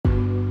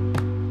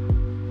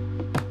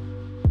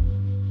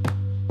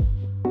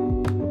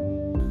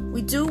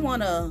we do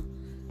want to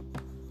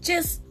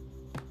just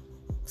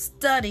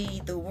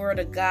study the Word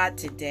of God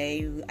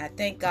today. I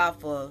thank God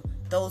for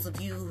those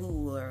of you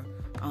who are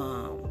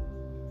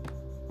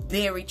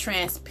very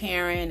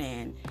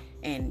transparent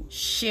and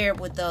share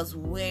with us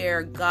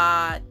where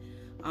God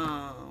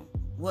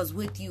was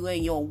with you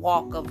in your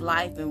walk of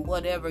life and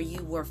whatever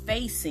you were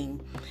facing.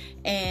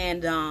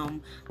 And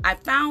I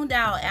found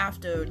out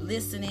after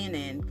listening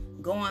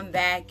and going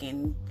back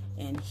and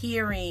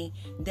hearing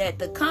that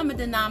the common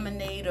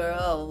denominator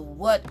of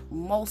what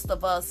most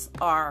of us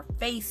are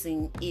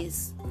facing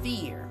is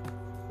fear.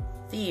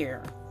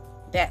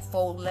 That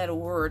 4-letter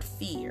word,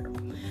 fear.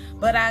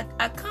 But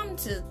I come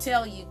to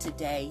tell you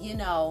today,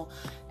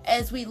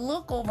 as we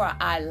look over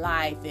our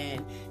life,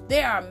 and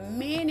there are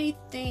many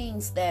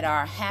things that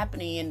are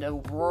happening in the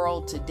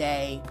world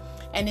today,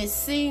 and it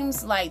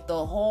seems like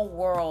the whole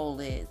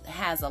world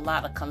has a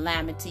lot of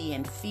calamity,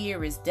 and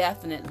fear is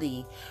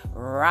definitely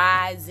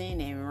rising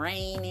and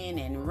reigning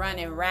and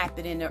running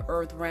rapid in the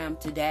earth realm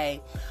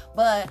today.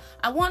 But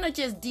I want to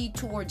just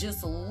detour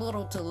just a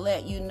little to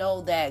let you know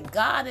that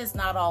God is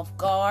not off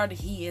guard.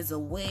 He is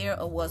aware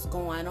of what's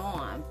going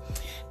on.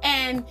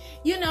 And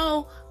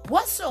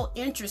what's so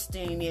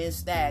interesting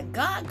is that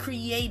God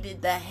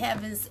created the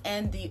heavens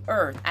and the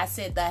earth. I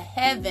said the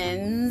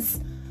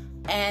heavens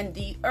and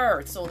the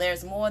earth. So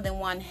there's more than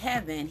one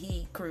heaven.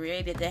 He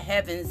created the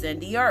heavens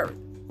and the earth.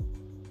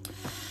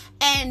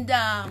 And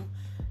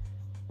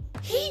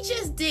he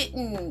just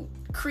didn't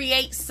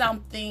create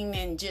something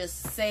and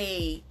just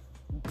say,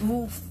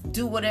 "Boof,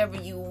 do whatever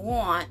you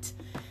want."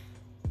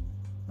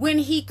 When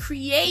he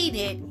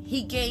created,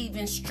 he gave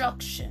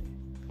instruction.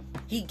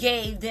 He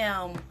gave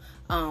them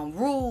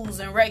rules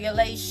and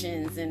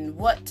regulations and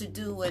what to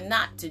do and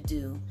not to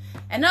do.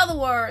 In other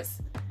words,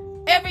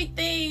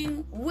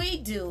 everything we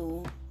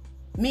do,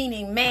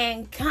 meaning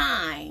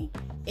mankind,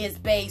 is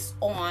based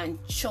on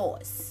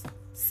choice.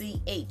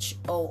 CHOOSE,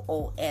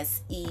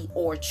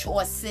 or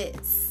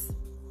choices.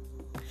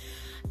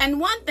 And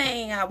one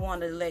thing I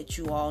want to let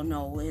you all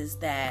know is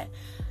that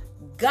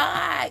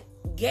God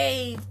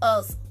gave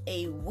us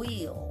a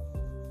will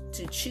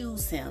to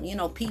choose him.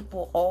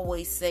 People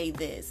always say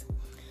this: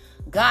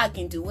 God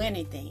can do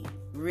anything.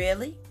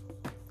 Really?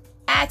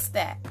 Ask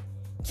that.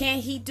 Can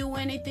he do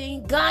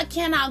anything? God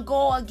cannot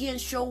go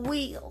against your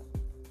will.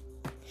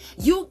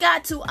 You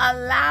got to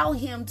allow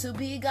him to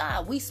be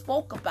God. We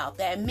spoke about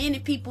that. Many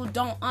people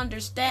don't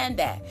understand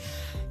that.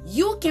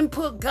 You can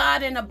put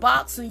God in a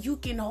box and you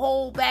can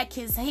hold back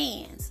his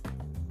hands.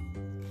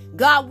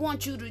 God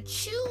wants you to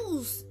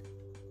choose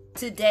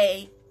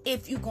today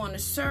if you're going to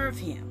serve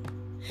him.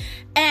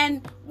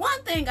 And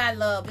one thing I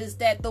love is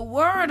that the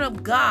Word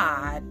of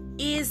God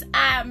is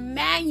our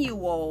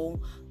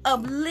manual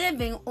of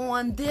living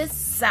on this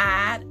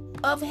side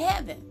of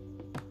heaven.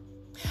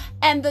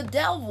 And the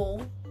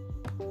devil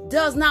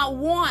does not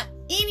want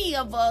any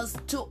of us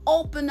to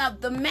open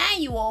up the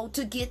manual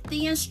to get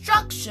the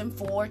instruction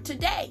for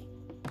today.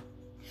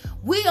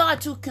 We are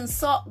to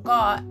consult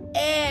God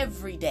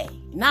every day,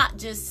 not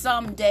just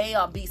someday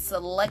or be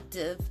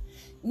selective.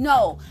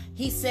 No,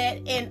 he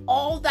said, in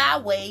all thy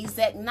ways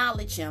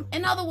acknowledge him.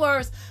 In other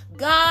words,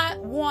 God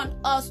wants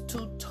us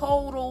to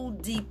total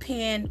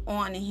depend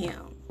on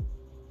him.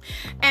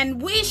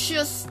 And we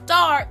should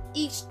start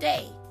each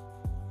day.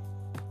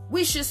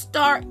 We should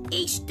start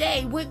each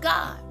day with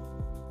God.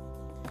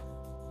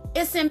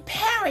 It's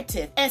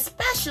imperative,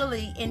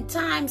 especially in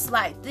times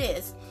like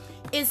this,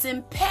 it's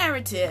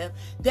imperative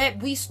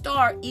that we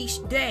start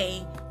each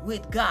day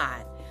with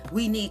God.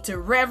 We need to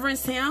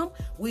reverence him.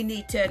 We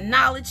need to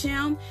acknowledge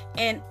him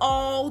in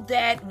all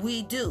that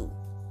we do.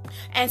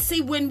 And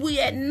see, when we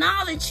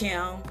acknowledge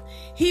him,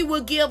 he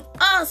will give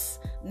us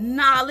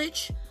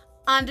knowledge,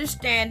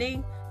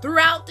 understanding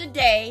throughout the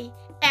day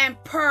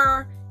and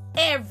per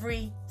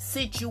every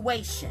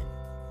situation.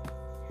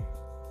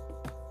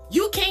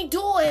 You can't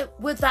do it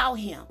without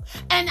him.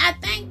 And I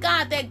thank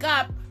God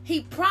that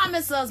he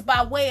promised us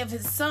by way of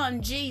his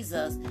son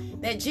Jesus,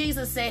 that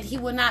Jesus said he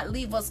will not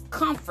leave us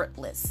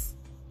comfortless.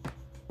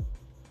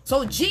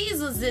 So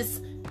Jesus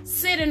is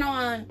sitting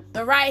on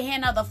the right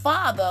hand of the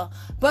Father,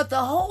 but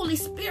the Holy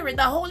Spirit,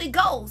 the Holy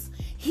Ghost,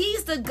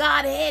 he's the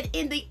Godhead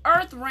in the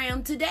earth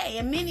realm today.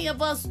 And many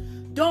of us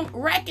don't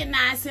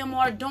recognize him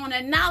or don't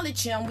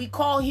acknowledge him. We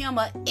call him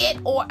a it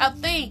or a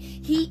thing.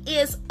 He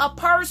is a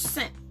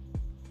person.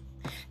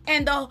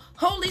 And the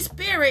Holy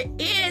Spirit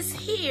is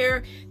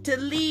here to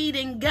lead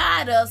and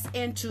guide us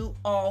into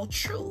all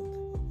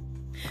truth.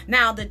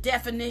 Now, the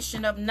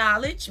definition of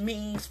knowledge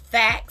means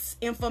facts,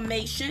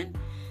 information,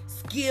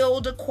 skill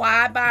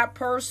acquired by a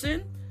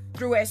person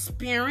through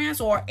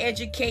experience or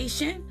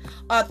education,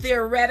 or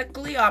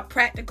theoretically or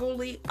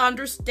practically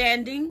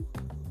understanding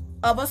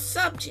of a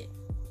subject.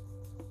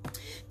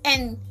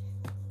 And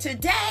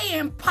today,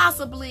 and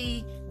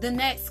possibly the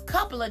next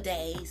couple of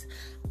days,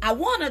 I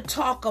want to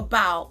talk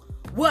about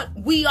what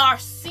we are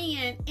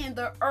seeing in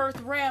the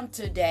earth realm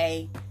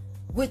today,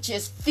 which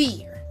is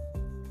fear.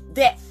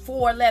 That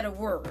 4-letter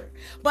word.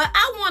 But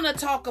I want to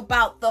talk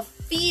about the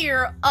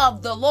fear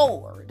of the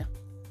Lord.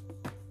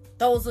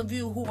 those of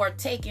you who are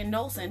taking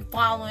notes and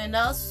following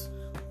us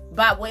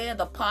by way of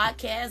the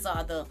podcast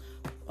or the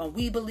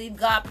We Believe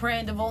God Prayer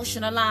and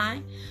Devotional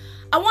line,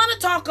 I want to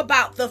talk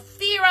about the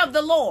fear of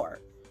the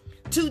Lord.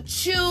 To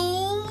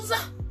choose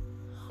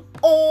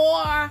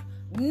or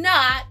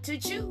not to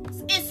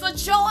choose. It's a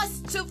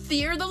choice to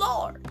fear the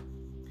Lord.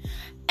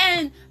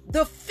 And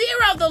the fear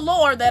of the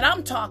Lord that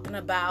I'm talking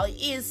about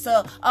is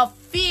a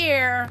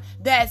fear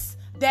that's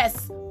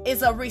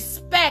a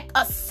respect,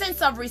 a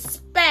sense of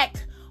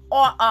respect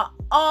or a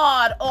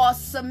awe or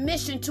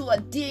submission to a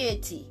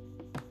deity.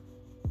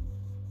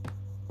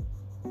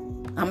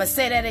 I'm going to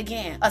say that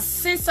again. A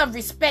sense of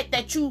respect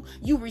that you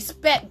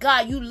respect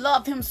God. You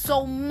love him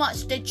so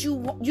much that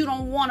you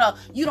don't want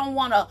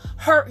to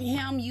hurt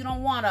him. You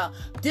don't want to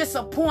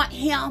disappoint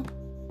him.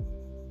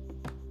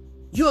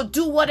 You'll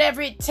do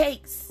whatever it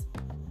takes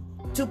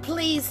to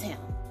please him.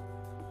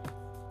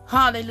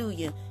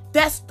 Hallelujah.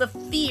 That's the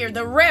fear,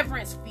 the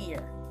reverence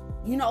fear.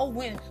 You know,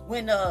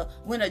 when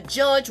a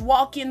judge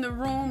walk in the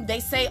room,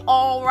 they say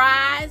all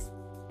rise.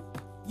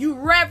 You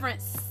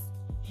reverence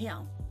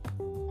him.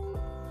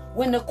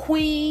 When the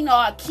queen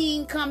or a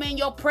king come in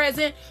your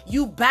presence,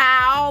 you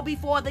bow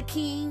before the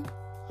king.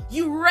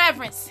 You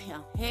reverence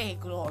him. Hey,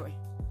 glory.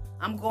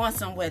 I'm going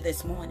somewhere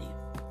this morning.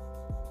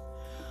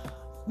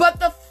 But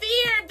the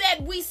fear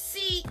that we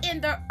see in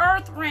the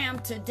earth realm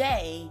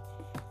today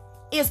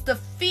is the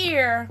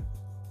fear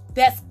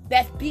that's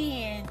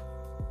being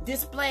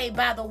displayed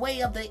by the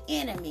way of the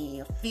enemy.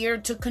 A fear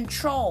to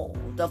control,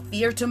 the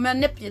fear to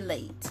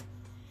manipulate,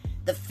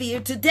 the fear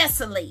to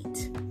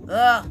desolate.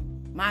 Oh,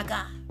 my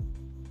God.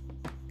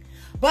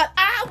 But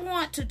I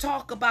want to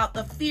talk about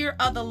the fear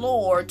of the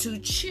Lord, to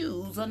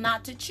choose or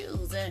not to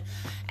choose.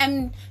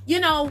 And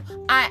you know,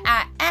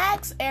 I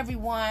ask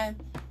everyone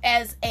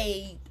as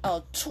a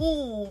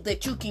tool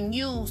that you can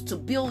use to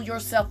build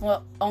yourself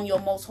up on your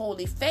most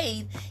holy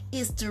faith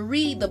is to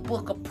read the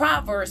book of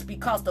Proverbs,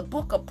 because the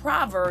book of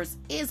Proverbs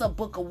is a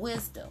book of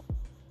wisdom.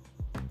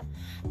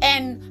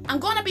 And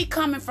I'm going to be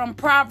coming from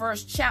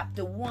Proverbs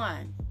chapter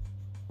 1.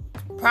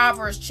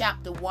 Proverbs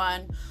chapter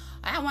 1.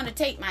 I want to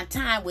take my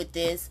time with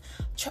this.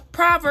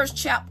 Proverbs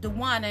chapter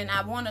 1, and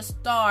I want to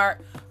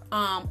start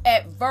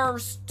at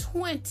verse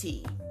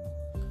 20.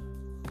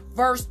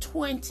 Verse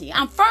 20.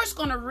 I'm first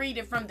going to read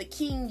it from the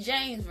King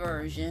James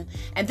Version,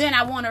 and then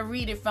I want to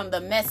read it from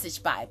the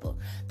Message Bible.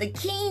 The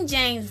King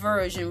James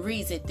Version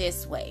reads it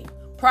this way.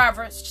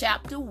 Proverbs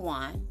chapter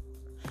 1,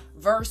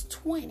 verse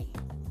 20.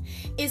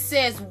 It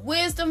says,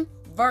 wisdom,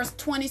 verse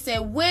 20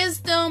 said,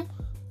 wisdom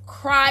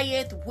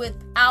crieth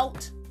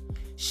without,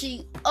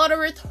 she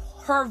uttereth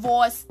her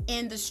voice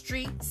in the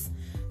streets.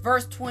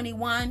 Verse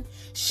 21,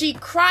 she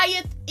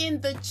crieth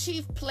in the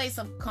chief place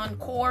of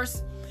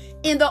concourse,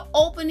 in the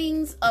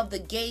openings of the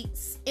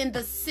gates, in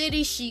the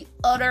city she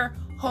utter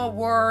her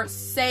words,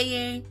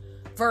 saying,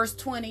 verse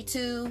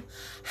 22,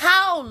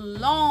 how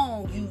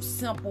long, you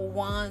simple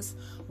ones,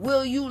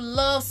 will you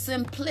love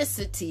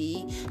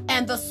simplicity,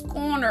 and the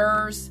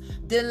scorners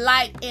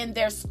delight in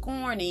their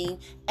scorning,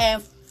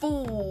 and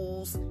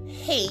fools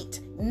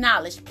hate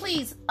knowledge.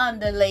 Please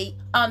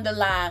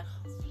underline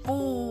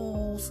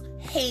fools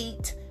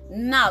hate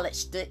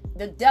knowledge.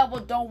 The devil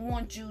don't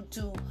want you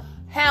to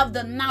have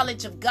the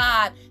knowledge of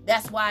God.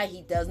 That's why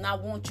he does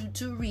not want you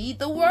to read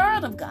the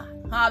word of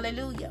God.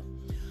 Hallelujah.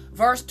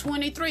 Verse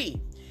 23.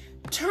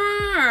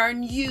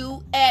 Turn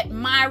you at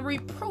my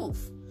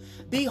reproof.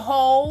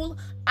 Behold,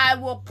 I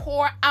will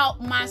pour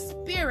out my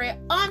spirit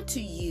unto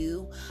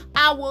you.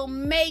 I will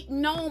make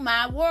known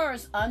my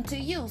words unto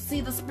you.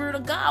 See, the Spirit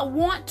of God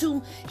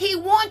he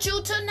wants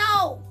you to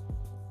know.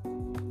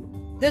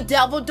 The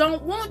devil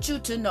don't want you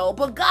to know,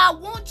 but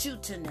God wants you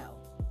to know.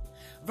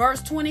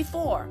 Verse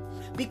 24,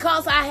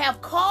 because I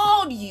have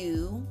called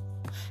you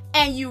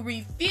and you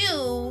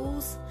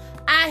refuse,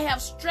 I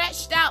have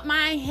stretched out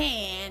my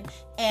hand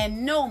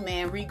and no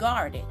man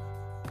regarded.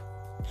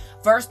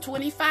 Verse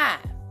 25,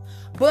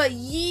 but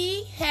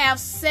ye have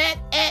set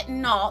at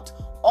naught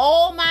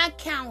all my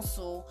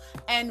counsel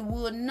and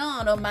would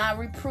none of my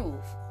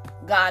reproof.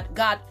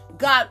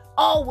 God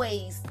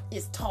always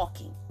is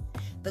talking.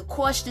 The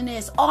question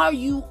is, are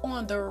you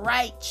on the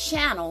right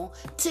channel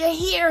to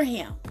hear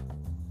him?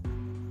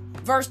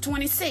 Verse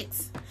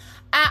 26,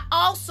 I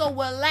also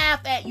will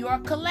laugh at your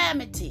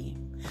calamity.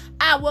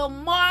 I will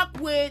mark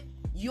with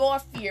your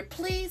fear.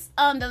 Please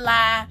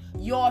underline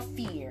your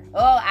fear.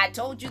 Oh, I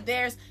told you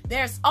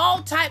there's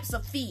all types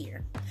of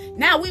fear.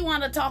 Now we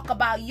want to talk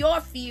about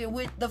your fear.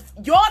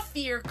 Your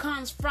fear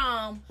comes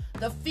from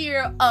the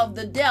fear of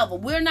the devil.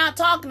 We're not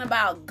talking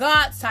about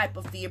God's type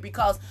of fear,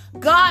 because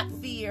God's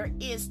fear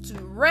is to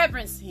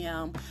reverence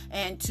him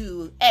and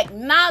to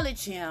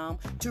acknowledge him,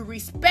 to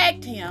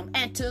respect him,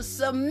 and to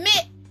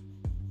submit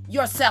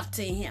yourself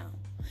to him.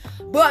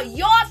 But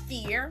your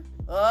fear,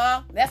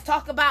 let's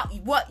talk about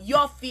what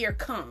your fear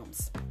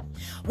comes.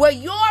 Well,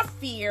 your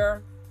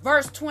fear,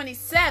 verse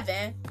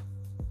 27,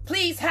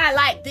 please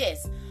highlight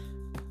this.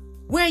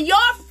 When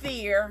your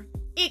fear,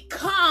 it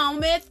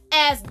cometh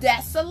as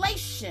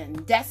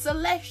desolation.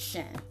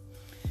 Desolation.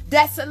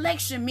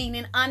 Desolation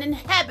meaning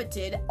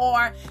uninhabited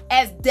or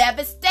as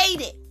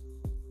devastated.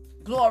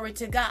 Glory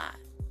to God.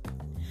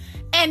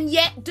 And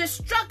yet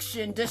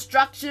destruction.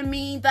 Destruction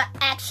means the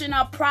action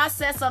or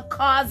process of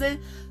causing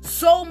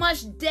so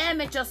much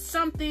damage or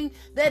something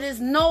that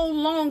is no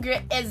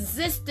longer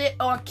existed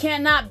or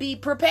cannot be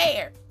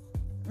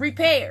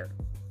repaired.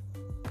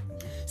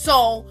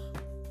 So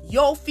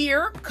your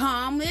fear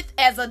cometh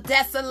as a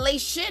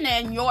desolation,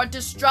 and your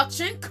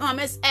destruction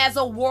cometh as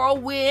a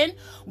whirlwind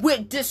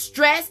with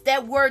distress.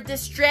 That word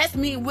distress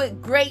means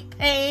with great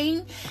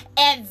pain,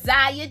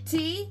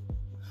 anxiety,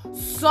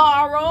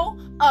 sorrow,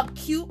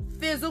 acute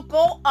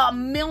physical or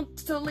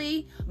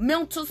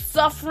mental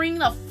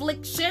suffering,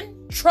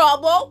 affliction,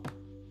 trouble.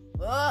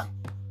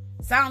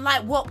 Sound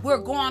like what we're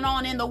going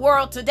on in the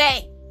world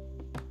today.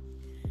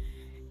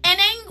 And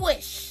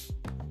anguish.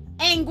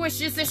 Anguish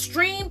is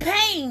extreme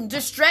pain,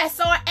 distress,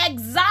 or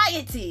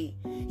anxiety.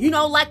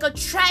 Like a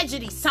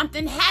tragedy.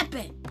 Something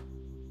happened.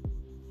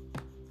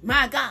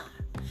 My God.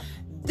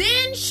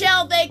 Then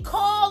shall they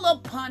call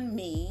upon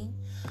me,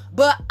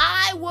 but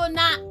I will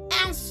not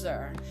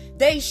answer.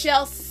 They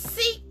shall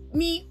seek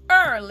me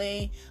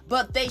early,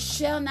 but they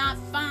shall not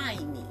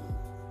find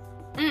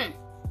me.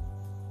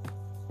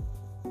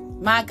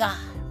 My God.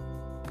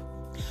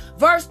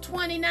 Verse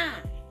 29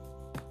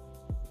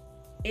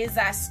 is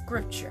our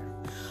scripture.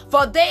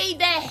 For they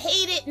that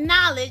hated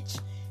knowledge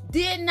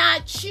did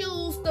not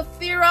choose the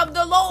fear of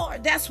the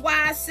Lord. That's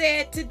why I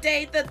said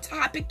today the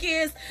topic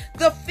is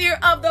the fear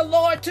of the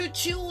Lord, to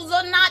choose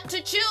or not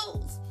to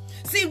choose.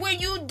 See, when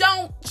you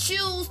don't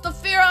choose the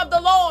fear of the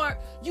Lord,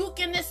 you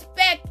can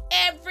expect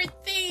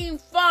everything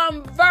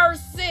from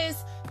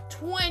verses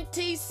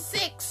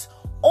 26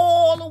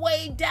 all the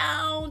way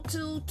down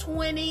to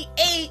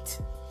 28.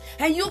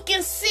 And you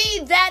can see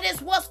that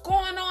is what's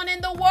going on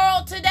in the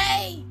world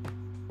today.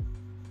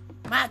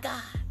 My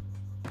God.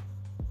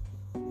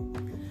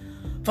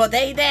 For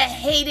they that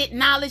hated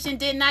knowledge and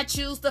did not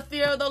choose the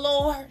fear of the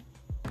Lord,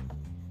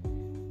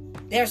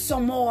 there's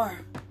some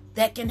more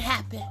that can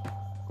happen.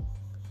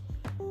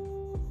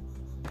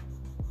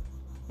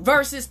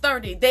 Verses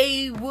 30,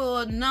 they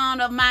will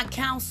none of my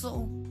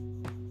counsel.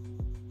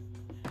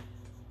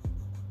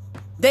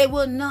 They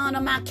will none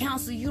of my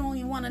counsel. You don't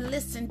even want to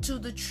listen to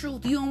the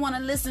truth. You don't want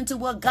to listen to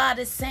what God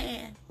is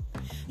saying.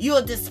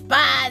 You'll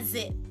despise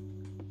it.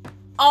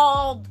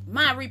 All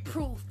my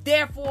reproof.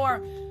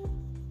 Therefore,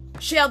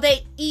 shall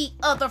they eat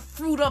of the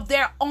fruit of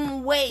their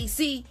own way.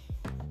 See,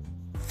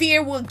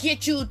 fear will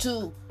get you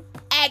to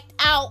act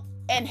out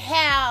and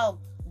have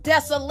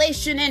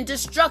desolation and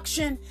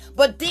destruction,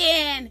 but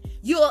then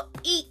you'll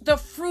eat the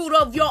fruit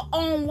of your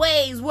own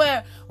ways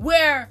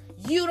where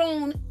you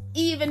don't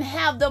even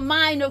have the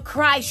mind of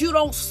Christ. You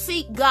don't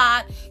seek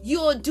God.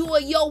 You'll do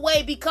it your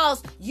way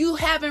because you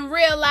haven't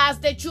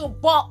realized that you're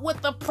bought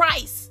with a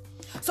price.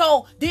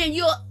 So then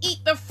you'll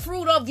eat the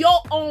fruit of your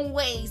own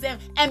ways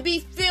and be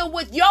filled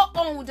with your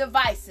own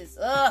devices.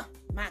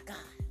 My God.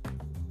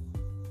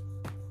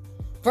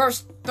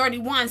 Verse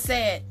 31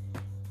 said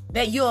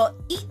that you'll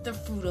eat the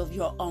fruit of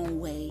your own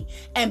way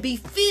and be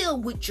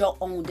filled with your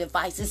own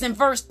devices. In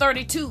verse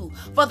 32,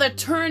 for the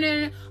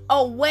turning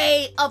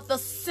away of the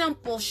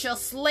simple shall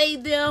slay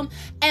them,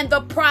 and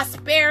the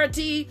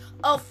prosperity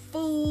of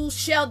fools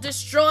shall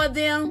destroy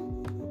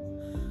them.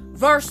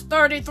 Verse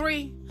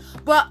 33,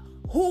 but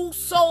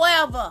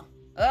whosoever,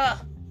 I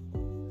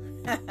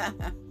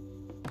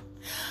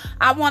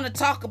want to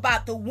talk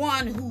about the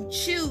one who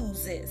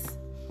chooses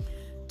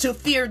to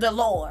fear the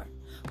Lord.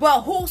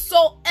 But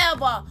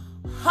whosoever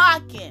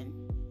hearken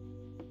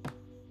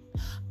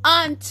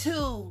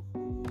unto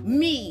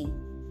me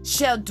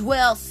shall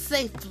dwell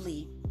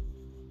safely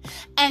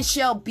and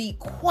shall be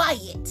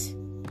quiet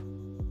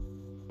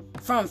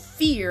from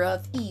fear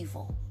of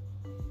evil.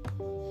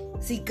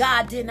 See,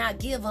 God did not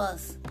give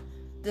us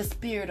the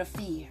spirit of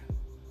fear,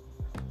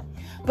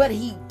 but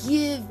he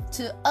gave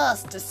to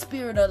us the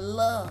spirit of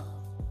love,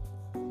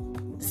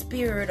 the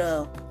spirit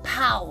of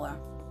power,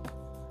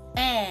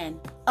 and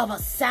of a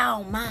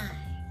sound mind.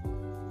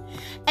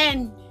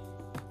 And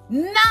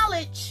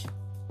knowledge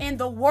in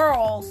the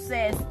world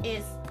says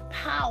is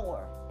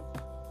power.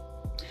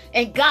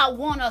 And God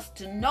wants us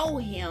to know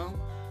him.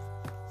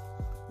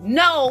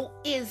 Know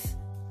is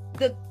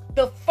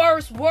the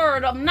first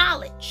word of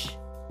knowledge.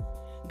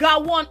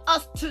 God wants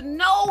us to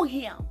know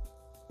him.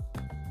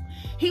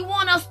 He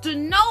wants us to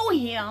know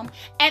him.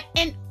 And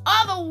in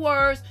other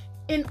words,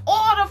 in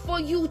order for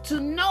you to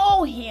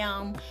know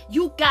him,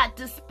 you got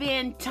to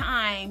spend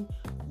time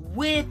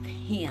with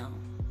him.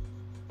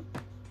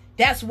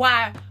 That's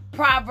why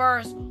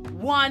Proverbs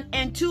 1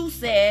 and 2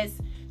 says,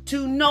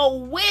 to know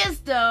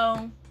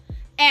wisdom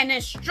and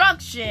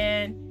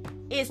instruction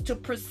is to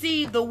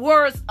perceive the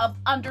words of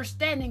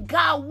understanding.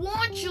 God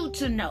wants you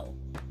to know.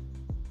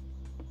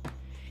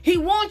 He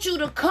wants you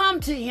to come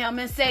to him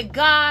and say,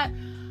 God,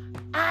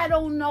 I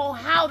don't know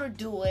how to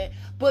do it,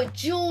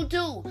 but you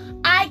do.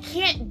 I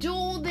can't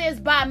do this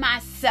by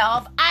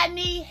myself. I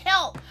need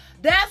help.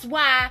 That's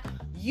why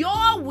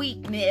your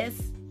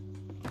weakness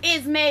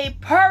is made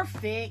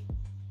perfect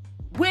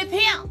with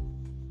him.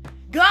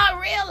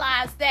 God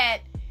realized that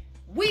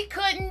we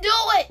couldn't do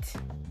it.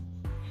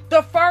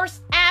 The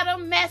first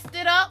Adam messed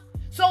it up,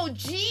 so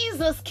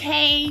Jesus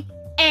came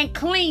and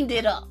cleaned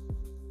it up.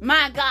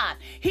 My God,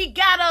 he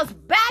got us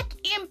back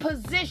in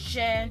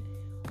position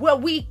where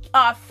we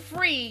are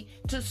free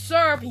to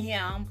serve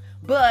him,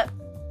 but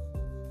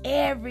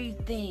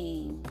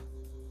everything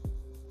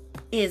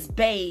is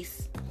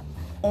based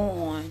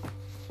on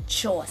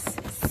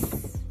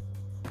choices.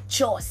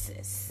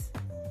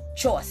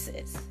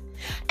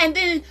 And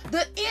then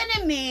the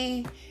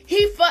enemy,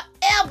 he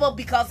forever,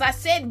 because I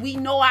said we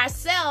know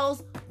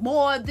ourselves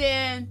more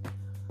than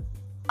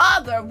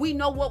other. We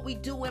know what we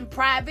do in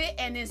private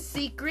and in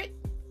secret.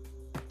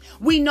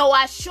 We know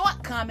our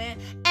shortcoming,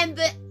 and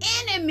the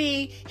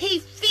enemy, he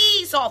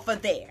feeds off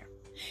of there.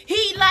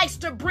 He likes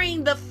to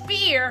bring the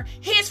fear.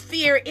 His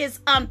fear is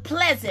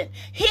unpleasant.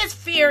 His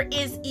fear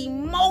is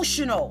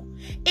emotional.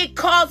 It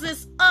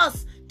causes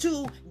us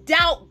to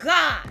doubt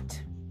God.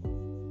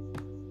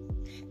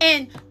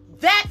 And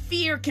that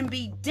fear can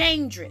be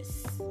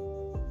dangerous.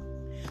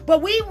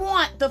 But we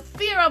want the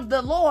fear of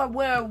the Lord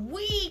where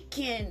we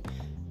can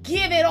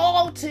give it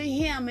all to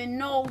him and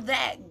know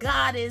that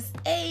God is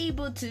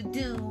able to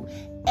do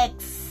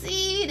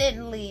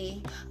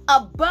exceedingly,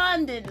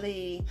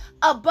 abundantly,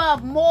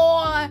 above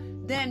more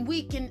than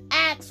we can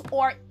ask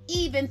or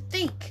even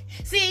think.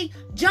 See,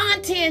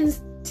 John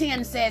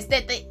 10:10 says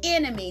that the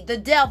enemy, the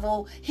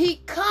devil, he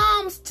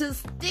comes to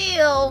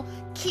steal,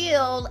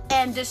 kill,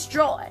 and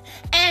destroy.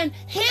 And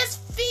his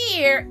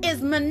fear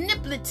is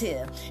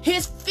manipulative.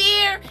 His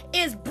fear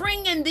is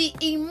bringing the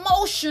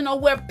emotional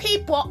where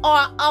people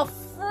are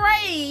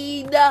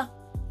afraid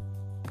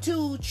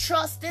to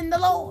trust in the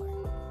Lord.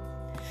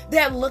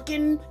 They're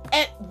looking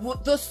at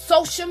the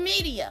social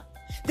media.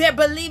 They're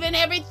believing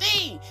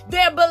everything.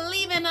 They're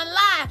believing a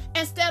lie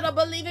instead of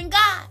believing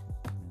God.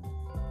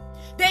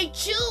 They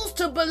choose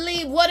to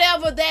believe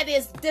whatever that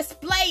is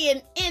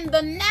displaying in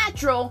the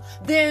natural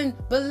than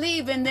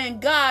believing in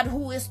God,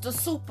 who is the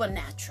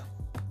supernatural.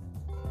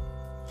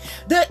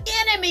 The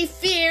enemy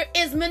fear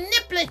is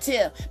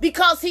manipulative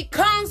because he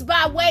comes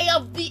by way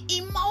of the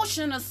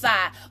emotional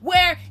side,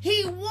 where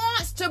he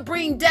wants to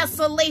bring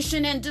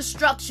desolation and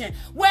destruction,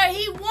 where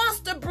he wants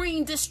to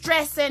bring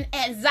distress and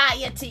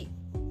anxiety,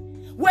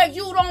 where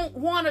you don't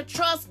want to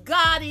trust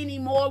God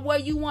anymore, where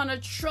you want to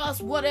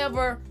trust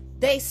whatever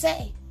they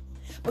say.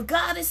 But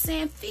God is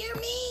saying, fear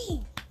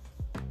me.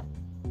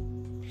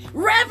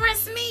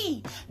 Reverence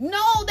me.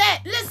 Know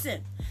that,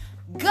 listen,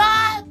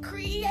 God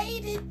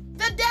created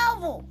the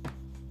devil.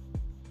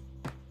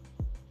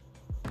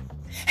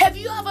 Have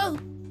you ever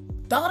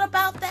thought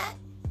about that?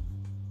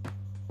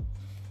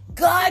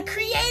 God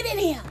created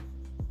him.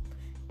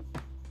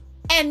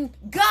 And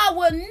God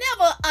will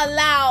never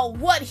allow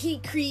what he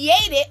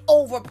created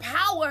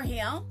overpower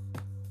him.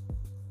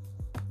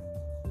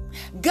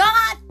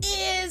 God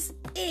is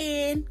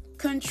in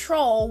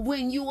control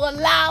when you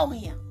allow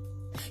him.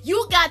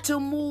 You got to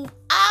move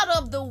out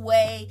of the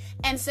way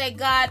and say,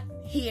 God,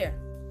 here.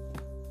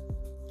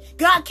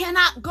 God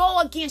cannot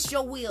go against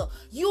your will.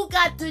 You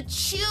got to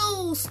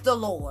choose the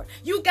Lord.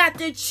 You got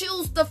to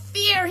choose to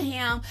fear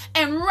him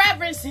and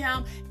reverence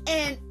him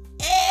in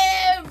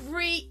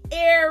every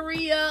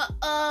area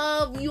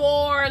of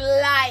your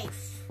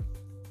life.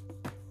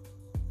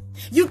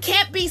 You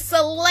can't be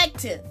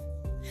selective,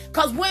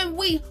 because when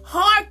we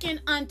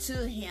hearken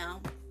unto him,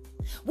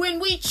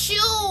 when we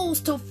choose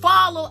to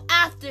follow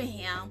after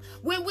him,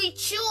 when we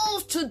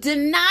choose to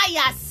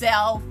deny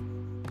ourselves,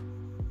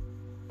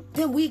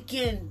 then we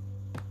can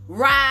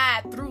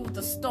ride through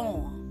the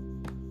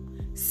storm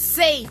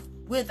safe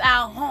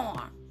without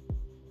harm.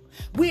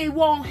 We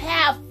won't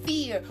have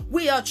fear.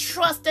 We'll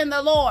trust in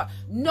the Lord,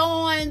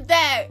 knowing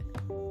that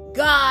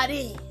God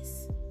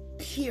is,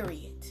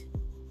 period.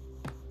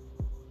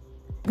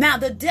 Now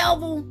the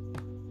devil,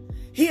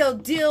 he'll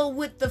deal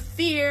with the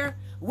fear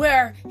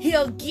where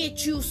he'll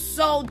get you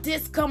so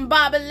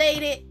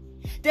discombobulated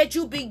that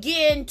you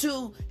begin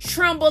to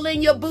tremble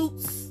in your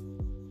boots.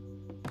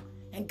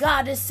 And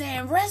God is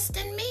saying, rest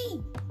in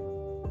me.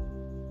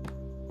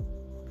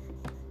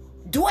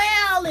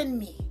 Dwell in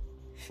me.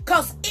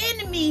 Because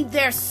in me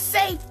there's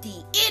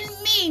safety. In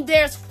me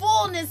there's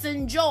fullness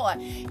and joy.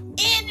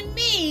 In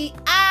me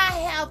I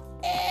have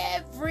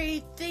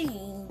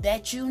everything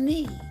that you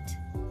need.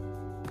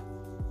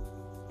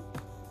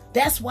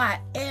 That's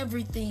why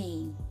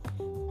everything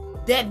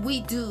that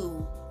we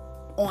do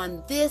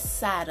on this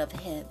side of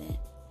heaven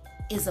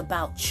is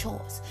about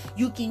choice.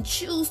 You can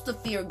choose to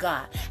fear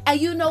God.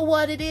 And you know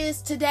what it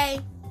is today?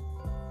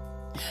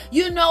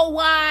 You know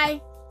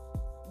why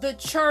the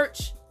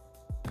church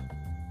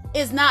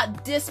is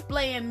not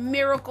displaying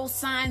miracle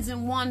signs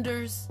and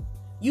wonders?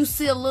 You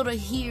see a little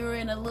here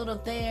and a little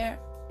there.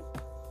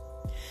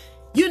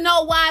 You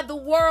know why the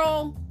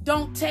world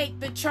don't take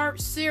the church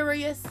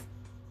serious?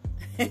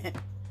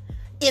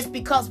 It's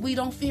because we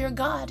don't fear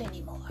God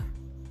anymore.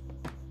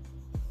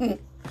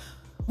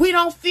 We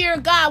don't fear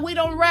God. We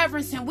don't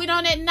reverence him. We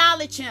don't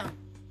acknowledge him.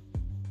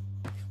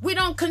 We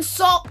don't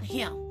consult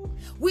him.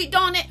 We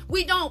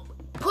don't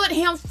put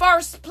him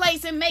first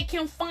place and make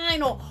him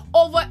final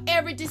over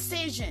every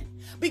decision.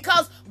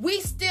 Because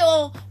we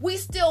still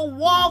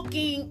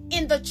walking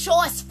in the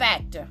choice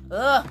factor.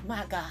 Oh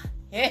my God.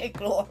 Hey,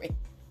 glory.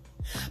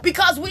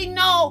 Because we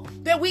know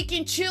that we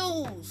can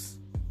choose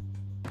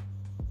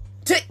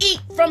to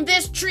eat from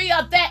this tree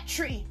or that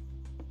tree.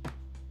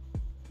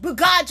 But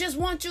God just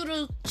wants you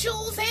to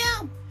choose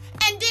him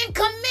and then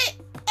commit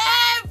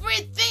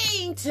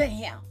everything to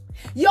him.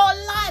 Your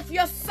life,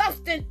 your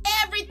substance,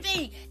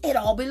 everything, it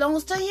all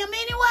belongs to him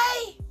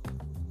anyway.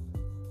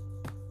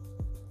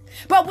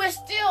 But we're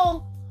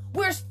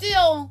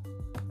still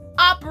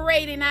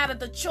operating out of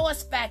the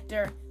choice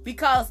factor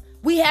because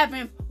we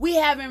haven't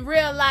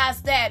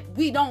realized that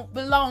we don't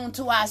belong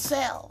to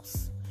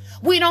ourselves.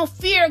 We don't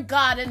fear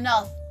God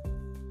enough.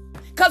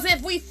 Because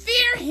if we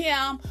fear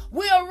him,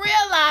 we'll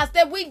realize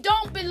that we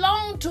don't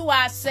belong to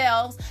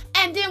ourselves,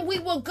 and then we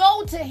will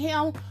go to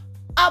him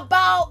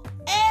about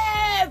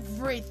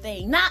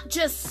everything, not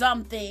just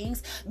some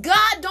things.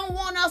 God don't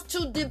want us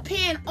to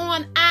depend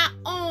on our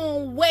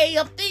own way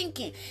of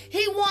thinking.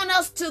 He wants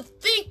us to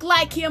think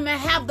like him and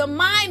have the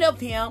mind of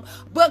him,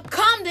 but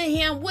come to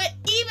him with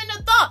even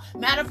a thought.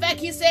 Matter of fact,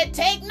 he said,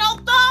 take no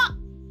thought.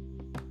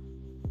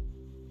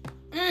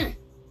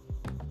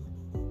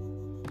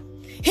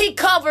 He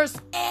covers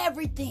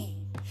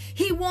everything.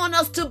 He wants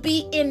us to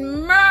be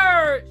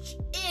immersed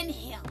in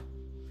him.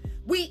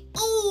 We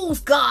ooze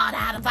God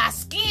out of our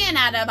skin,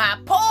 out of our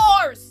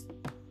pores.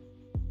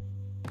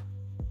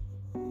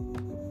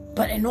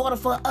 But in order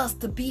for us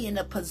to be in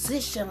a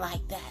position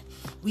like that,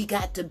 we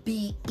got to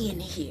be in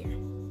here.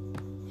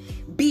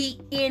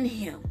 Be in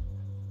him.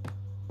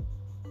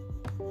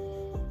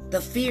 The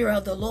fear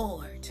of the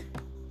Lord.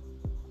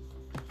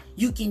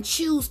 You can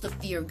choose to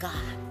fear God.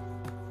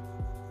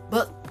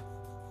 But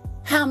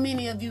how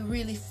many of you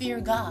really fear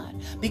God?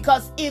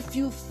 Because if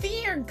you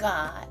fear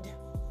God,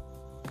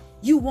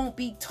 you won't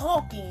be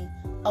talking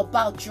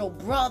about your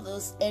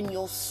brothers and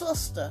your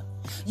sister.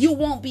 You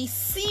won't be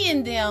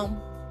seeing them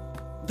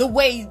the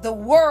way the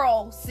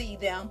world see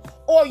them,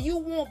 or you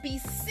won't be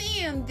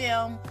seeing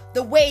them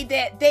the way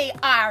that they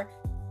are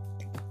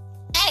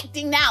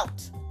acting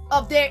out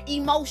of their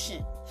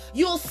emotion.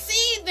 You'll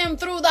see them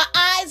through the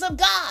eyes of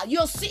God.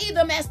 You'll see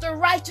them as the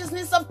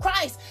righteousness of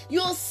Christ.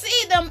 You'll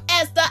see them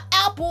as the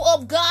apple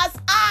of God's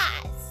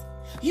eyes.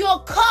 You'll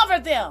cover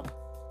them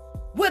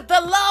with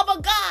the love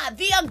of God,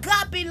 the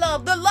agape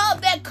love, the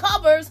love that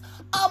covers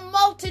a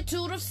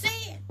multitude of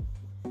sin.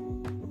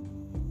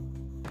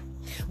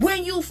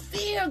 When you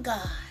fear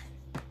God,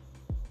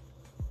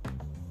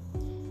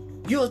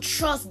 you'll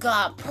trust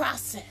God's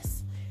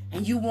process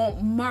and you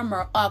won't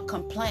murmur or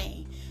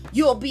complain.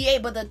 You'll be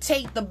able to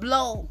take the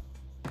blow.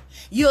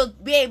 You'll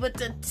be able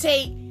to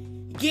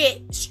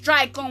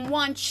strike on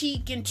one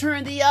cheek and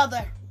turn the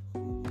other.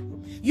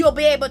 You'll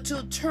be able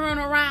to turn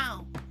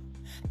around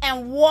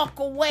and walk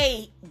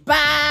away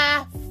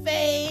by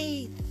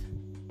faith.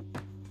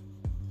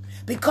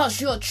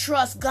 Because you'll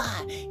trust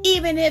God.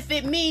 Even if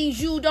it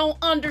means you don't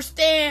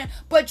understand,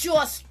 but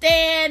you'll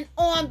stand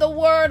on the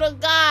word of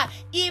God.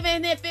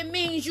 Even if it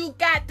means you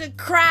got to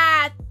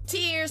cry,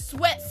 tears,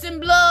 sweats, and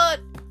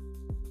blood.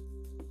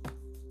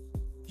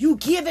 You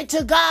give it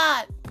to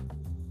God.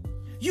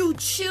 You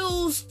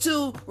choose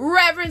to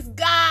reverence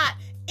God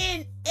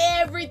in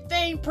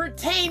everything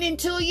pertaining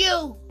to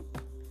you.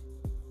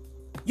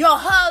 Your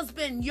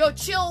husband, your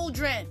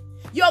children,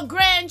 your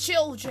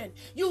grandchildren.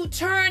 You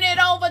turn it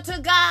over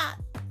to God.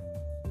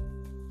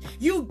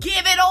 You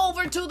give it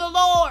over to the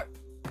Lord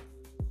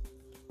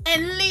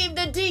and leave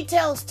the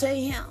details to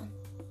him.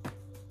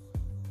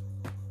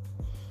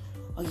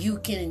 Or you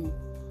can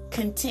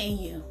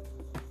continue.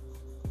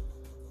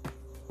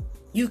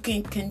 You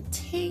can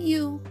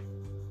continue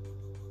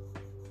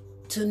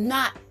to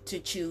not to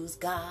choose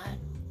God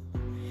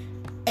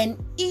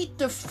and eat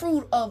the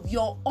fruit of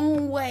your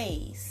own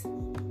ways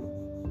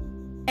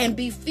and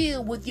be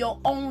filled with your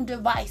own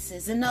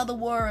devices. In other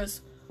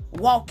words,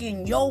 walk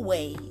in your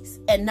ways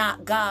and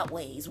not God's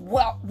ways.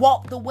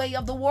 Walk the way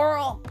of the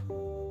world.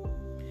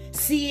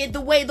 See it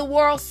the way the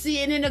world see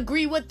it and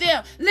agree with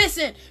them.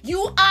 Listen,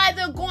 you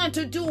either going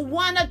to do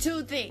one or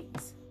two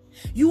things.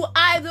 You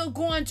either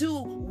going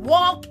to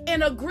walk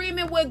in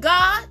agreement with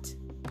God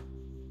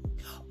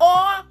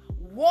or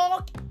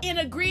walk in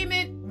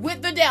agreement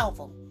with the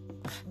devil.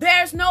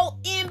 There's no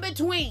in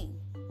between.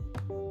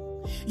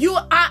 You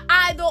are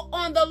either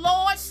on the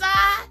Lord's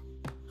side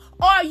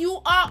or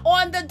you are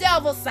on the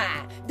devil's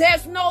side.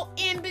 There's no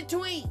in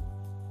between.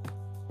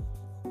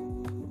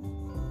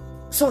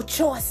 So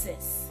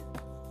choices.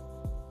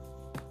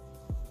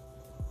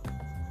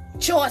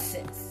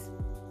 Choices.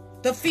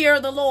 The fear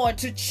of the Lord,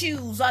 to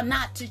choose or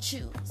not to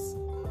choose.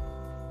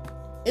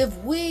 If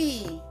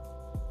we,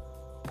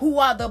 who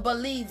are the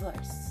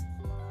believers,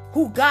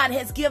 who God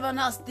has given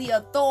us the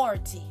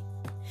authority,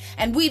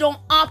 and we don't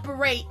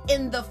operate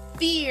in the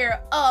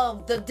fear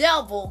of the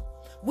devil,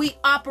 we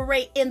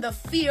operate in the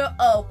fear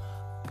of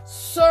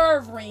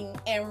serving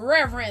and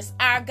reverence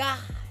our God.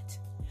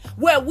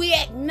 where we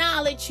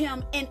acknowledge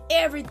him in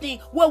everything,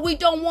 where we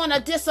don't want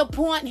to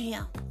disappoint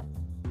him.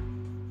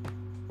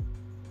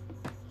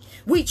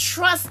 We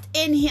trust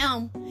in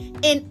him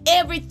in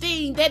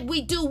everything that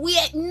we do. We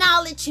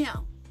acknowledge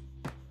him.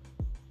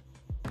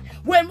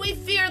 When we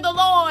fear the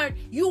Lord,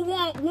 you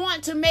won't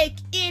want to make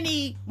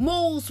any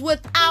moves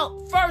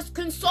without first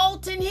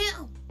consulting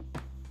him.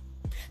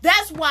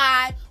 That's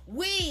why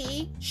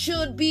we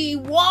should be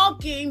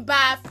walking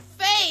by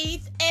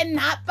faith and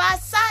not by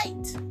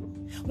sight.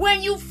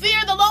 When you fear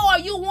the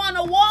Lord, you want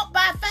to walk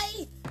by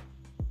faith.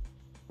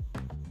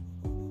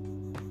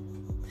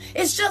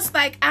 It's just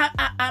like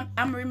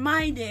I'm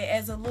reminded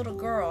as a little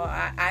girl,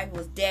 I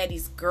was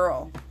daddy's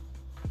girl.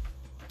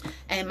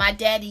 And my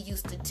daddy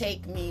used to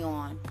take me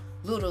on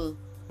little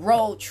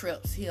road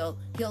trips. He'll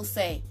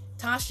say,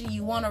 Tasha,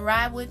 you want to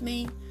ride with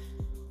me?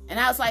 And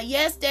I was like,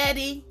 yes,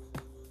 daddy.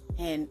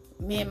 And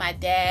me and my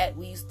dad,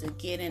 we used to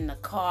get in the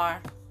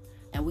car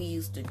and we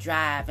used to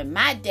drive. And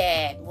my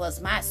dad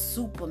was my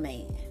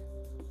Superman.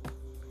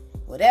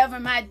 Whatever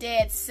my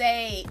dad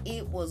say,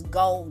 it was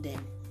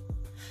golden.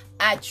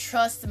 I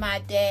trust my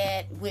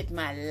dad with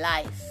my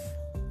life.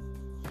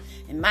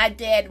 And my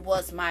dad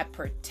was my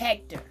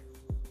protector.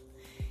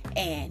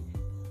 And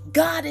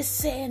God is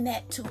saying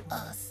that to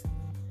us.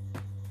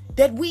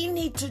 That we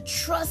need to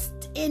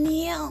trust in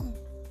him.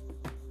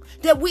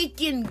 That we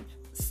can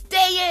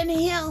stay in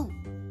him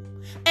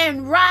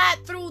and ride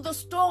through the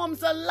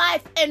storms of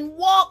life and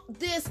walk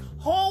this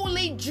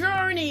holy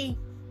journey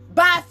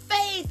by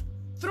faith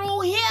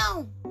through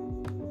him.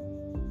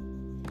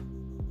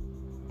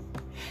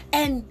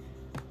 And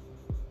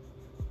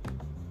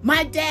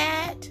my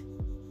dad,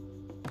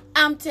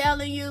 I'm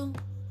telling you,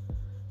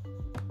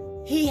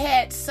 he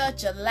had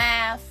such a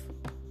laugh.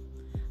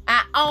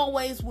 I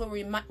always will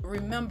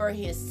remember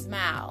his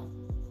smile.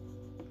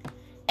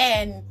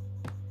 And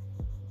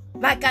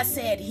like I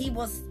said, he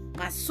was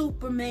my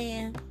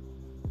Superman.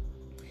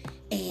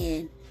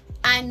 And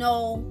I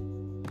know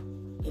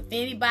if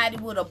anybody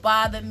would have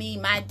bothered me,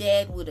 my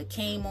dad would have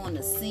came on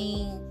the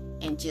scene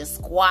and just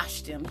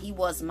squashed him. He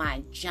was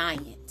my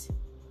giant.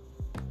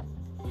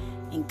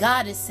 And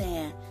God is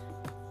saying,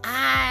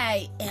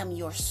 I am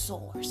your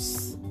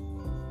source.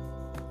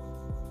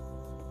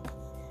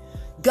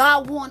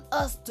 God wants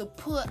us to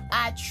put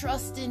our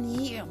trust in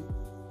him.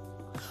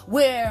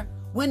 Where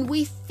when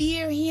we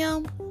fear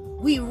him,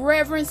 we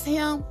reverence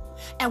him,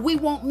 and we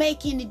won't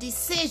make any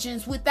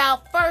decisions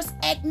without first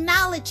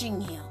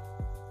acknowledging him.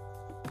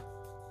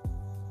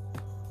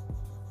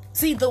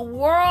 See, the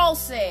world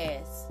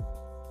says,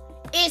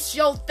 it's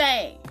your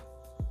thing.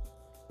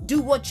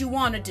 Do what you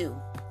want to do.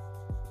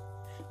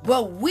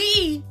 But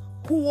we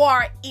who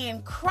are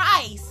in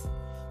Christ,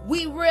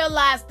 we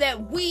realize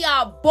that we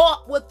are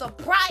bought with a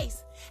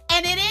price,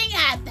 and it ain't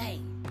our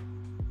thing.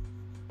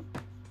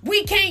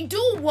 We can't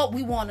do what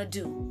we want to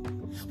do.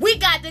 We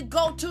got to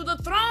go to the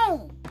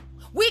throne.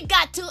 We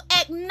got to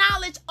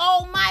acknowledge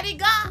Almighty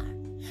God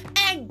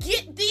and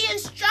get the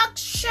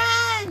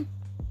instruction.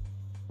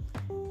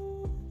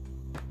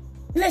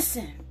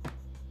 Listen,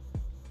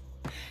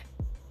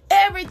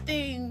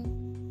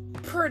 everything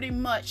pretty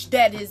much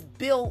that is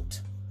built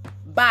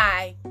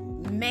by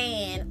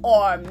man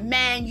or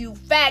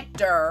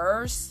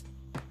manufacturers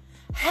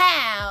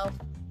have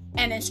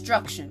an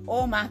instruction.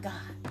 Oh my God.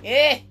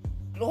 Yeah,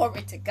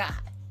 glory to God.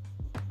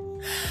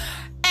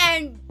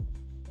 And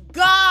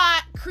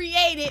God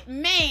created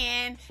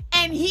man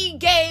and he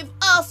gave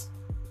us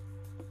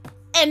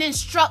an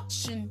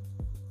instruction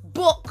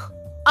book,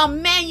 a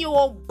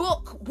manual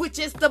book, which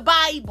is the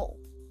Bible.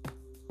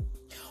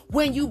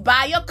 When you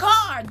buy a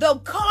car, the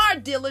car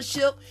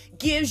dealership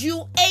gives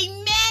you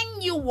a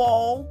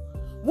manual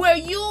where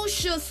you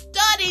should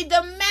study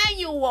the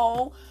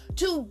manual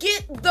to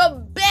get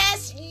the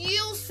best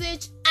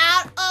usage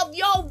out of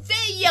your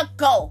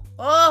vehicle.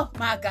 Oh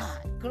my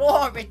God.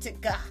 Glory to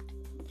God.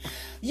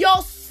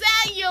 Your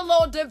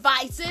cellular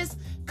devices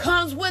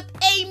comes with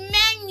a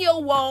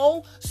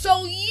manual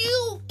so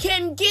you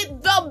can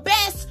get the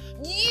best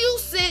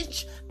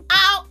usage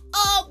out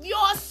of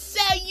your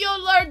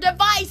cellular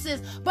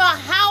devices. But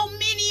how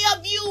many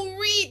of you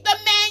read the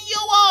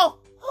manual?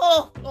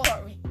 Oh,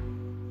 glory.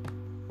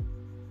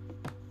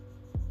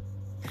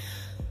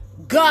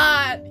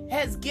 God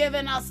has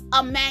given us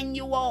a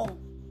manual,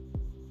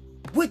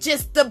 which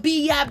is the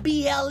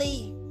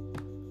Bible.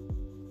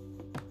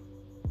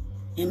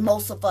 And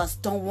most of us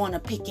don't want to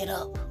pick it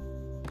up.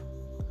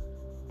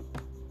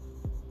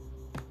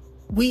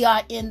 We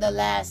are in the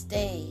last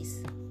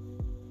days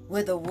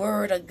where the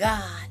word of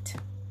God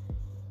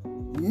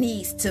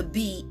needs to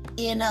be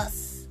in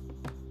us.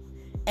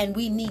 And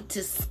we need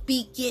to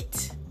speak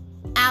it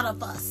out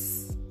of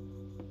us.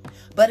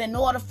 But in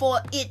order for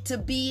it to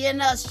be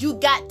in us, you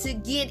got to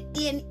get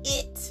in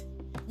it.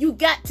 You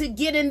got to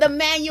get in the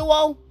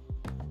manual.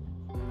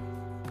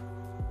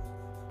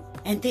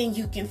 And then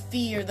you can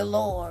fear the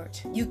Lord.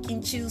 You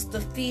can choose to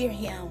fear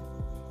him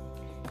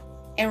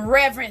and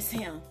reverence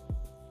him.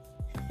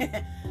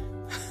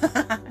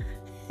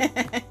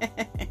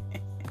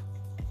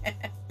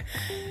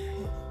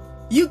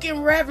 You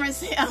can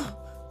reverence him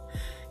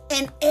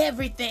in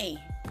everything.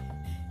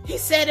 He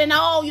said in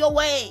all your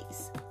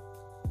ways.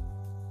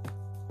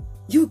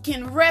 You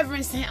can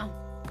reverence him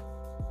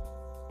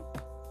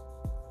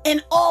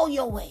in all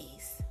your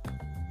ways.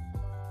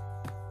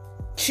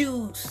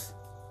 Choose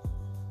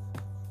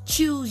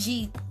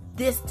ye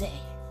this day.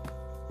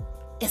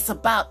 It's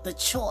about the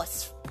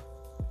choice.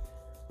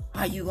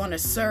 Are you going to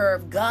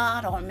serve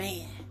God or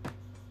man?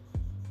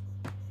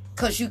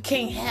 Because you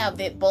can't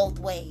have it both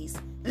ways.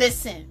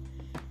 Listen,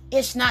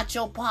 it's not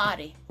your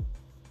party.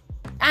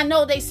 I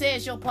know they say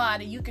it's your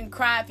party. You can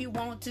cry if you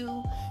want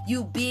to.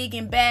 You big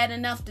and bad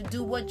enough to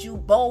do what you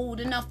bold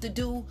enough to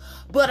do.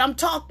 But I'm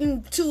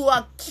talking to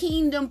a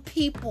kingdom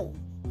people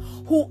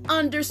who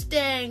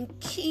understand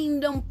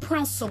kingdom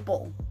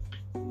principle.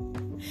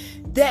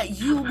 That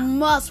you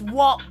must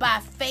walk by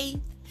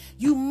faith.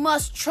 You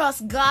must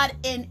trust God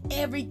in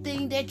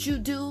everything that you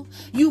do.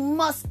 You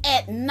must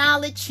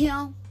acknowledge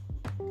him.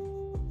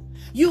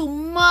 You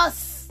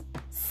must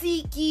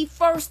seek ye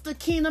first the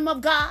kingdom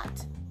of God.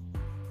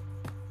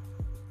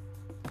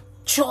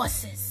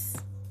 Choices.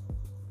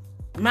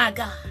 My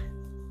God.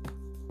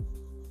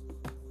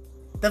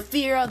 The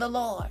fear of the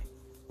Lord.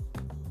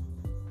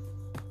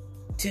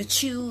 To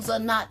choose or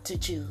not to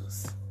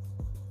choose.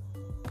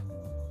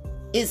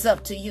 It's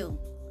up to you.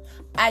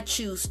 I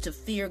choose to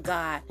fear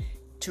God,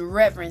 to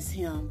reverence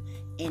him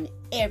in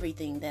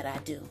everything that I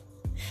do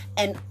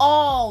and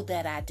all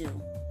that I do,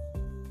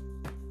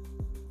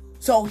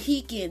 so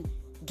he can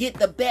get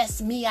the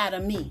best me out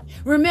of me.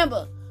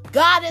 Remember,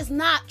 God is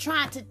not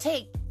trying to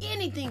take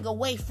anything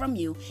away from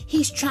you.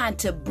 He's trying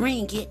to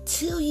bring it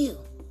to you.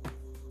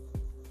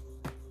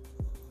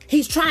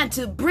 He's trying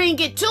to bring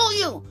it to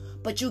you,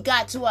 but you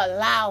got to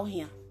allow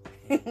him.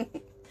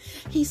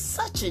 He's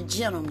such a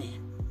gentleman.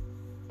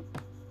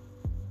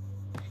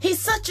 He's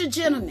such a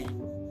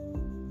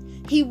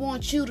gentleman. He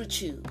wants you to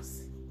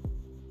choose.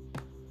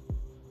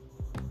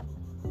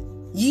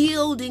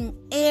 Yielding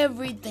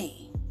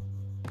everything.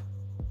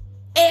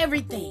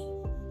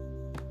 Everything.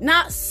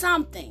 Not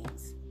some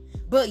things,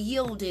 but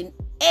yielding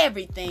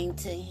everything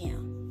to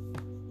him.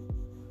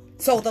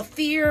 So the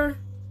fear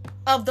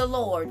of the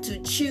Lord, to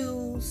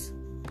choose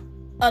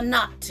or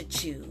not to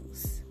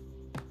choose.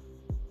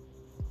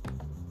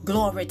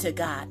 Glory to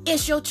God.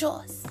 It's your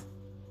choice.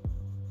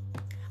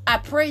 I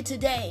pray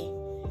today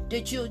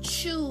that you'll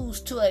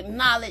choose to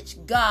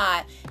acknowledge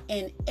God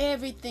in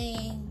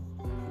everything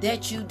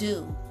that you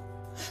do.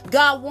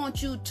 God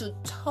wants you to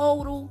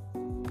total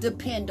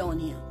depend on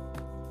him.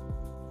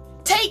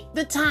 Take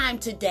the time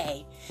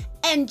today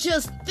and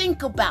just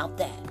think about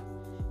that.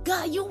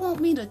 God, you want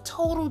me to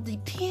total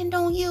depend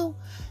on you?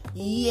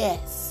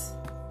 Yes.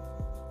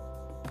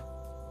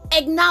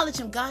 Acknowledge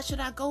him. God, should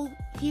I go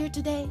here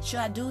today? Should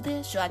I do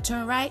this? Should I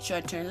turn right? Should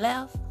I turn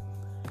left?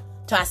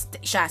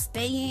 Should I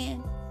stay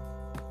in?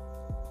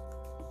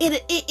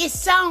 It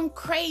sounds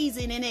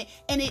crazy,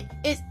 and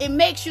it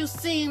makes you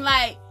seem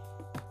like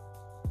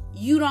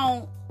you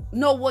don't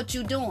know what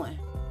you're doing.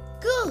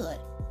 Good.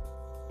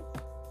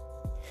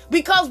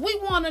 Because we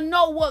want to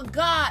know what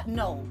God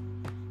knows.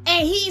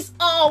 And he's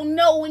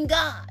all-knowing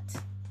God.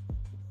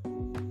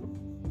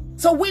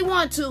 So we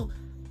want to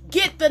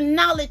get the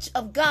knowledge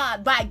of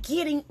God by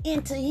getting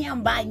into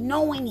him, by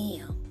knowing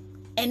him.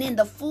 And in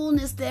the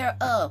fullness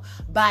thereof,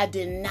 by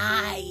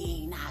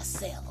denying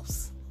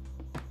ourselves.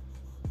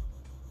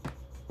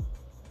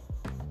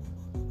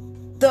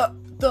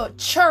 The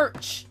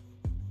church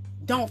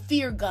don't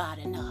fear God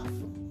enough.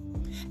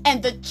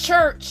 And the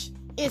church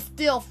is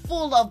still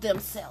full of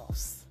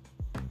themselves.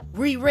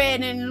 We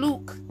read in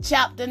Luke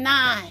chapter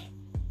 9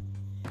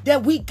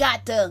 that we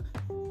got to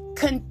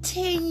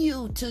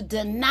continue to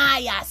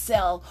deny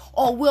ourselves,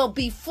 or we'll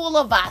be full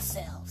of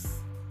ourselves.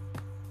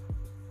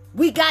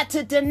 We got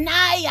to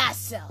deny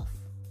ourselves.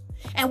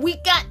 And we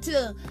got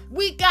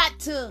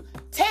to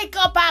take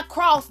up our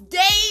cross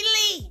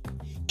daily.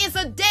 It's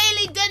a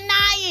daily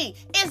denying.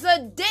 It's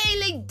a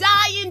daily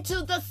dying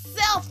to the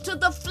self, to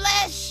the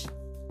flesh.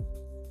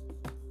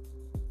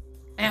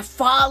 And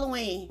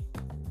following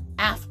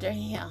after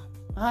him.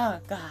 Oh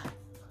God.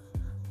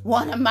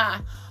 One of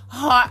my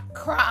heart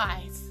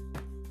cries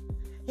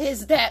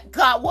is that,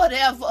 God,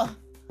 whatever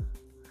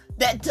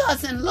that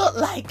doesn't look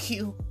like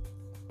you,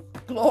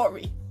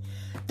 glory,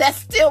 that's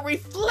still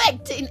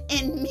reflecting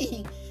in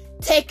me,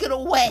 take it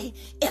away.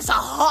 It's a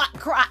heart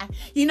cry.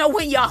 You know,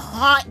 when your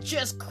heart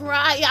just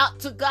cry out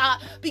to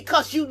God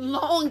because you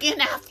longing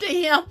after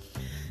him,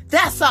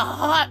 that's a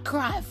heart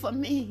cry for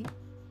me.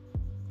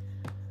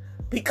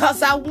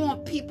 Because I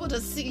want people to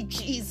see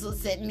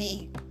Jesus in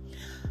me.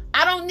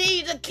 I don't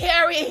need to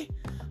carry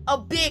a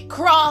big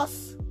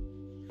cross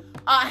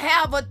or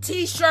have a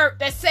t-shirt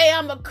that say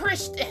I'm a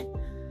Christian.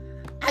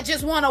 I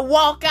just want to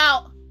walk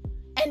out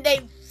and they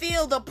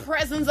feel the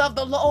presence of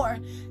the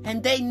Lord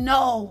and they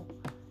know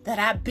that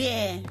I've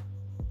been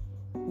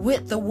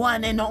with the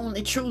one and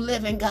only true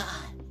living God.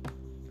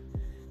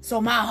 So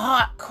my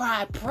heart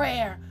cry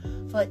prayer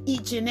for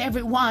each and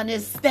every one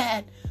is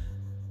that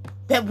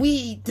that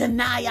we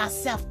deny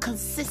ourselves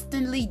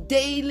consistently,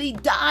 daily,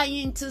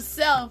 dying to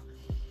self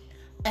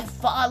and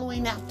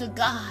following after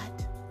God.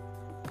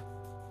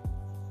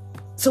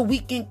 So we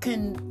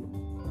can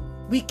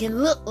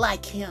look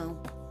like him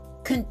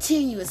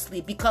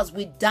continuously because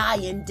we're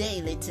dying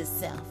daily to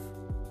self.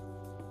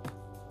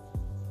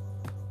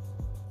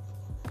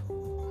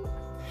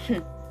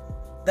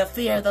 The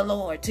fear of the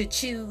Lord, to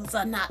choose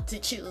or not to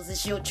choose,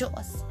 is your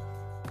choice.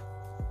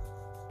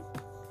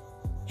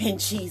 In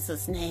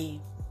Jesus'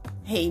 name,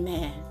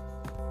 amen.